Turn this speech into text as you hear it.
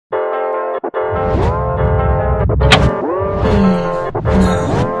Turn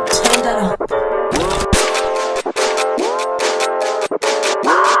that up.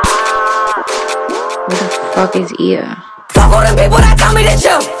 What the fuck is ear? Fuck all them people that tell me to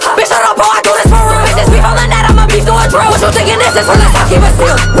chill. Bitch, shut up, bro, I do this for real. Bitch, this beef on the net, I'ma beef to a drill. What you thinking this is from the top, keep it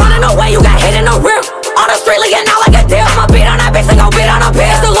still. Running away, you got hit in the rear. On the street, leaking out like a deal. I'ma beat on that bitch, and gon' beat on a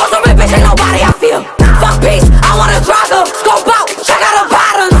bitch. Still lost on me, bitch, ain't nobody I feel. Fuck peace, I wanna drag her. Scope out, check out the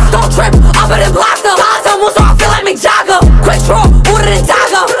patterns. Don't trip, up it and block them. Guys, I'm so I feel like Mick Jagger. Quick draw, order and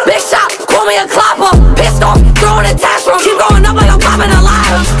dagger. Big shot, call me a clapper. Pissed off, throwing a tantrum. Keep going up like I'm climbing a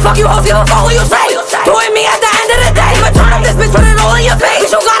ladder. Fuck you, hoes, give a fuck what you say. Doing me at the end of the day. But turn up this bitch, put it all in your face.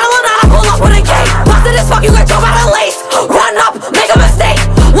 Bitch, you gotta learn how to pull up with a cake. Busted as fuck, you get drove out of lace. Run up, make a mistake.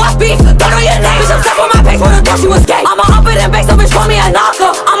 What beef? Don't know your name. Bitch, I'm stuck on my page when I thought she was gay. I'ma up it and bake, so bitch, call me a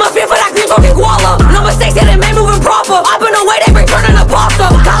knocker. I'ma fear for that green talking koala. No mistakes, getting made moving proper. Up in the way, they bring turning to pasta.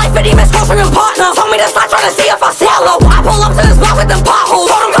 Got like 50 missed calls from your partner. Told me to stop trying to see if I swallow. I pull up to this block with them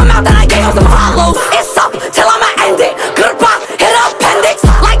potholes. Told him come out, then I gave him some hollows.